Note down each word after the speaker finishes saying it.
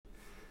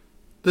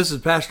This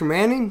is Pastor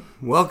Manning,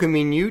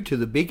 welcoming you to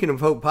the Beacon of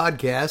Hope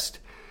podcast.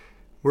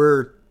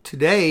 We're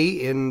today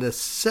in the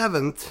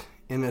 7th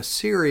in a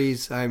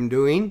series I'm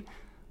doing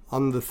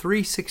on the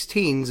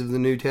 3:16s of the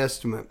New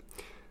Testament.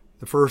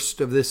 The first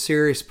of this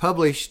series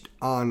published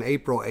on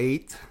April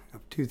 8th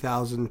of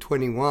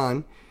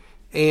 2021,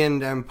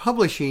 and I'm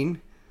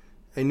publishing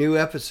a new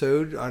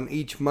episode on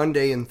each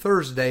Monday and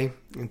Thursday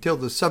until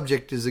the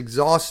subject is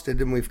exhausted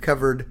and we've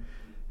covered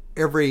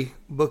every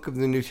book of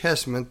the New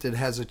Testament that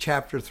has a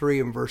chapter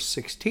 3 and verse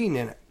 16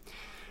 in it.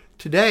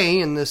 Today,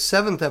 in this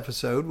 7th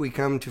episode, we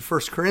come to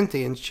 1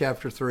 Corinthians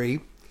chapter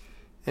 3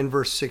 and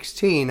verse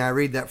 16. I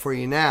read that for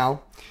you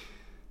now.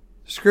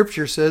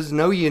 Scripture says,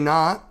 "Know ye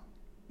not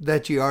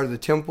that ye are the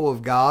temple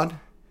of God,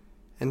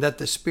 and that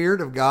the Spirit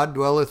of God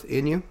dwelleth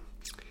in you?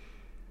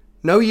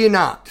 Know ye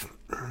not?"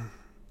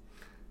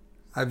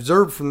 I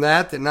observed from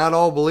that not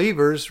all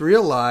believers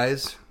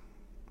realize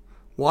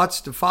what's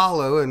to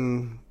follow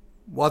and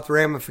what the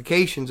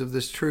ramifications of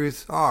this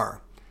truth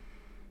are.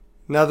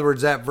 In other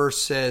words, that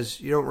verse says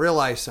you don't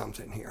realize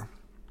something here.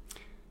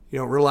 You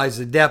don't realize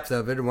the depth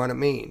of it and what it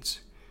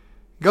means.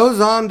 It goes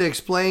on to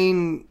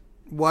explain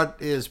what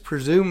is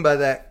presumed by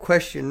that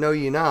question, know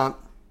ye not,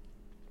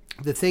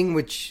 the thing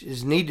which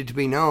is needed to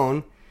be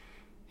known.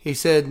 He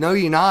said, know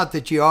ye not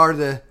that ye are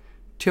the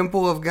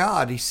temple of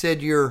God? He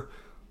said your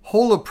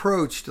whole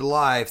approach to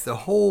life,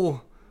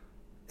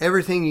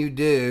 everything you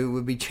do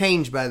would be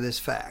changed by this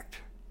fact.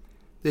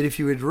 That if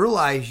you would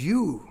realize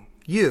you,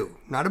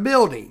 not a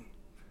building,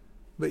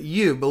 but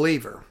you,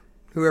 believer,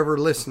 whoever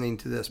listening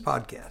to this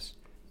podcast,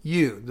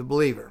 you, the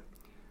believer,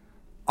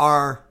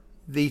 are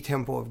the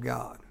temple of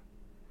God.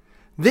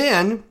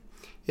 Then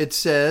it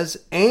says,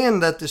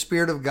 and that the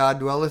Spirit of God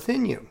dwelleth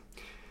in you.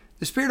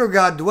 The Spirit of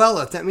God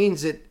dwelleth, that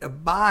means it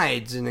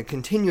abides in a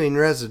continuing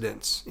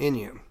residence in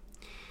you.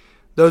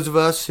 Those of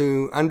us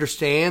who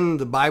understand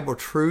the Bible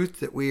truth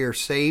that we are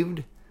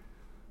saved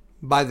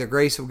by the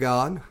grace of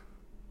God,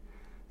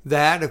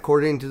 that,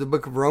 according to the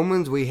book of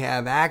Romans, we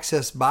have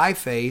access by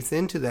faith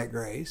into that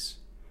grace,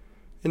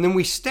 and then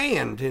we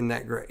stand in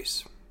that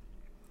grace.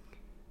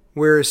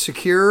 We're as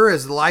secure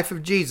as the life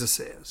of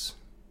Jesus is.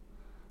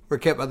 We're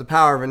kept by the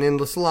power of an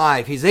endless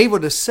life. He's able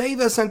to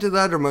save us unto the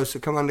uttermost who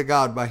come unto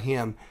God by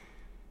Him.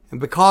 And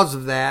because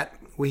of that,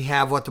 we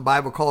have what the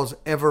Bible calls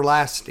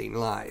everlasting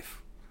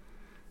life,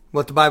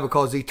 what the Bible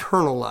calls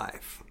eternal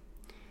life.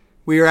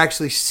 We are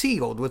actually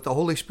sealed with the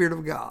Holy Spirit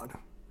of God.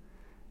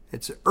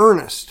 It's an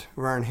earnest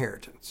of our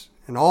inheritance.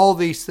 And all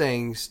these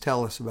things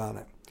tell us about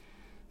it.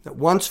 That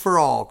once for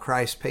all,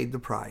 Christ paid the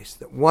price.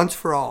 That once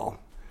for all,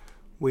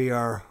 we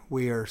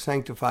are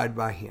sanctified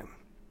by Him.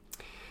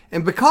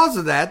 And because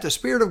of that, the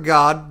Spirit of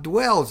God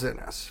dwells in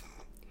us.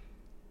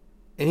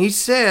 And He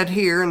said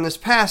here in this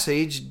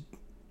passage,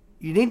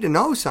 you need to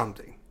know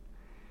something.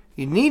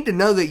 You need to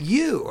know that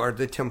you are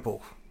the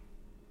temple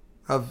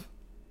of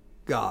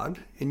God.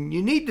 And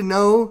you need to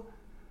know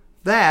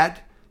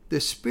that the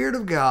Spirit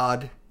of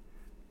God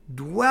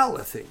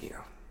dwelleth in you.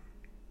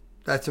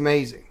 That's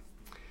amazing.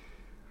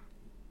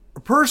 A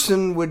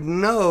person would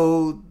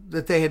know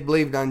that they had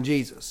believed on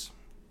Jesus.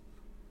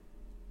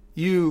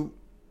 You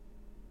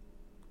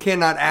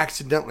cannot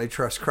accidentally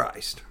trust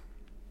Christ.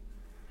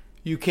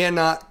 You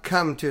cannot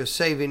come to a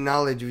saving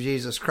knowledge of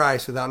Jesus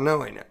Christ without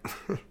knowing it.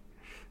 It'd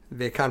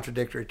be a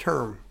contradictory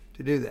term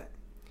to do that.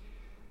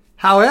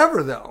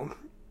 However, though,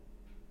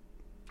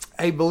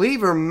 a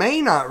believer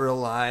may not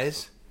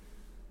realize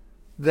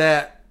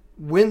that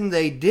when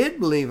they did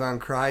believe on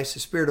Christ, the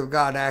Spirit of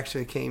God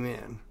actually came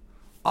in.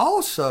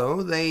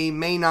 Also, they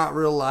may not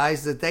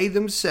realize that they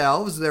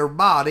themselves, their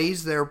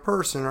bodies, their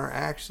person, are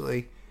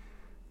actually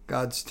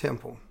God's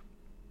temple.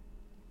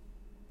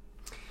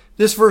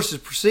 This verse is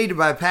preceded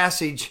by a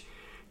passage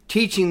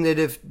teaching that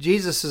if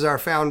Jesus is our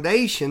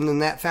foundation, then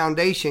that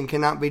foundation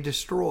cannot be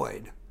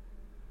destroyed.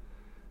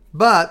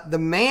 But the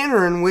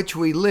manner in which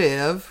we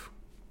live,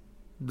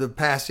 the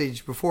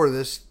passage before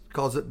this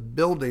calls it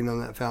building on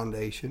that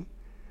foundation,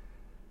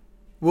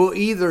 will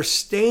either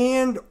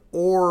stand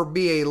or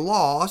be a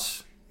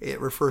loss. It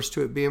refers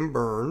to it being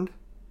burned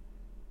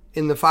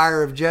in the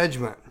fire of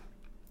judgment.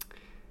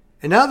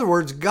 In other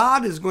words,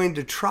 God is going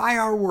to try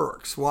our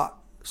works, what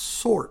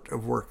sort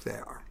of work they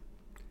are.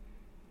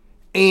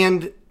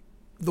 And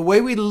the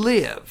way we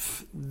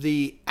live,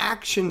 the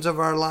actions of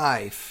our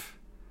life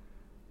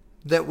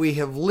that we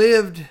have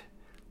lived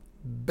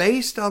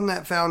based on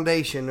that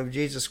foundation of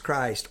Jesus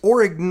Christ,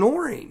 or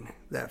ignoring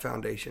that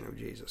foundation of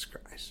Jesus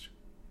Christ,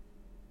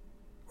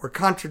 or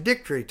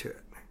contradictory to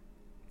it.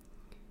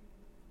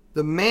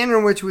 The manner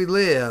in which we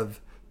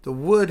live, the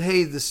wood,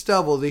 hay, the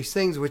stubble, these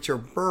things which are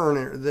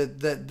burned,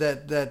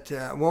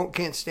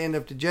 can't stand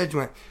up to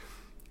judgment,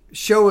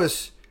 show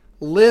us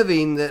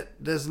living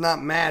that does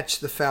not match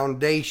the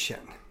foundation.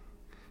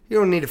 You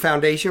don't need a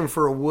foundation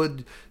for a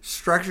wood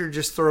structure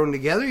just thrown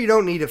together. You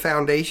don't need a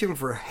foundation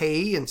for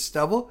hay and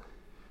stubble.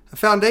 A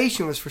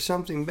foundation was for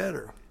something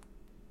better.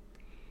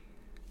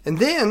 And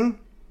then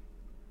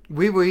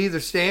we will either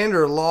stand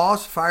or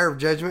lost, fire of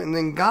judgment, and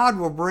then God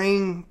will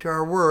bring to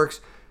our works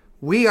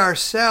We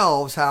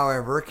ourselves,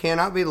 however,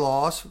 cannot be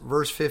lost.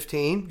 Verse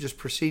 15, just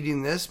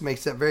preceding this,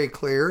 makes that very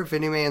clear. If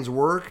any man's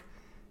work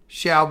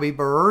shall be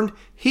burned,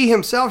 he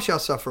himself shall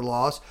suffer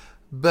loss,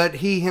 but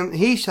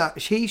he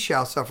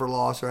shall suffer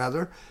loss,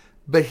 rather,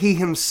 but he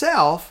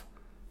himself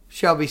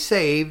shall be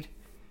saved,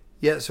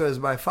 yet so as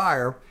by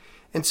fire.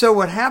 And so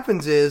what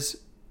happens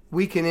is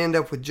we can end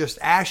up with just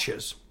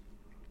ashes.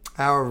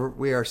 However,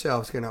 we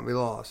ourselves cannot be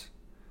lost.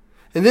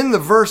 And then the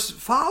verse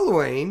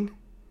following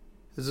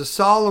is a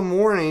solemn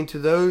warning to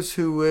those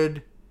who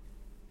would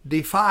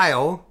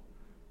defile,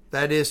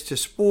 that is, to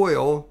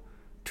spoil,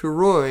 to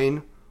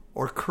ruin,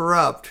 or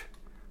corrupt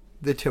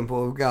the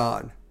temple of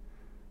God.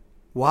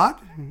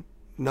 What?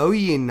 Know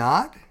ye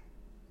not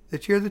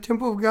that you're the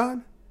temple of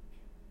God?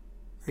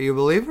 Are you a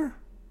believer?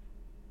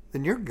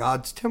 Then you're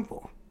God's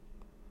temple.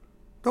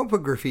 Don't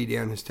put graffiti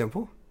on his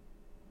temple.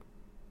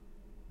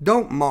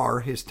 Don't mar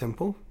his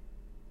temple.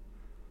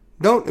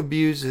 Don't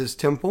abuse his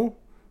temple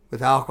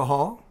with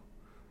alcohol,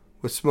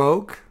 with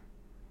smoke,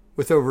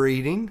 with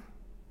overeating,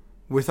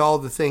 with all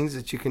the things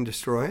that you can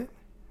destroy it.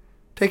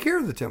 Take care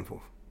of the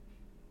temple.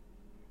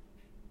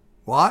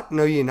 What?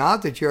 Know ye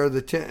not that ye are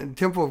the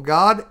temple of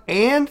God,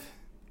 and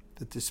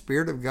that the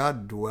Spirit of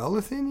God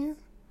dwelleth in you?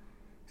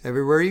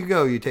 Everywhere you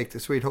go, you take the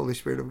sweet Holy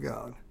Spirit of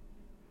God.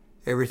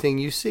 Everything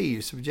you see,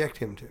 you subject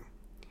him to.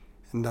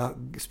 And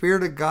the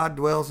Spirit of God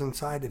dwells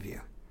inside of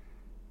you.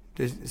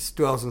 It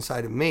dwells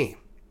inside of me.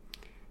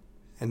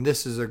 And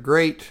this is a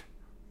great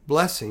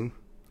blessing.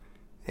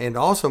 And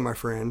also, my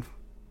friend,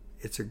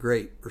 it's a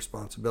great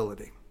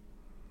responsibility.